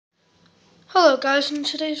Hello guys, in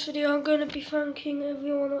today's video I'm going to be thanking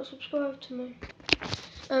everyone that subscribed to me.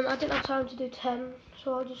 I didn't have time to do 10,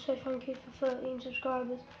 so I'll just say thank you for 13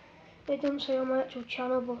 subscribers. It doesn't say on my actual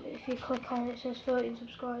channel, but if you click on it, it says 13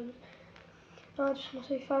 subscribers. And I just want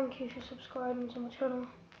to say thank you for subscribing to my channel.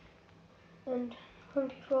 And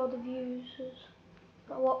thank you for all the views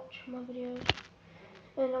that watch my videos.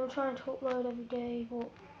 And I'm trying to upload every day,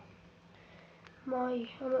 but I'm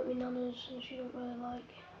at my nana's and she don't really like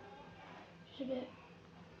it. She's a bit...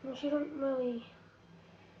 Well, she don't really...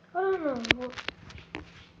 I don't know, but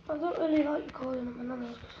I don't really like recording at my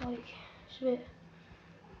nana's because, like, it's a bit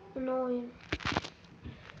annoying.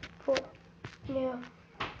 But, yeah.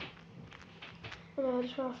 Anyway, I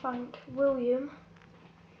just want to thank William.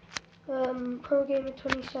 Pro Gamer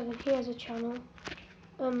 27, he has a channel.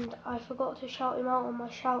 And I forgot to shout him out on my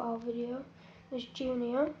shout out video. There's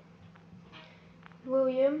Junior.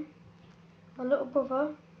 William. My little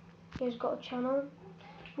brother. He's got a channel.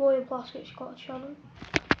 William Plaskitt's got a channel.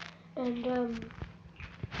 And, yeah.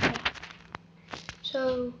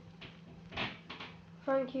 So,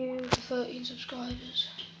 thank you for 13 subscribers.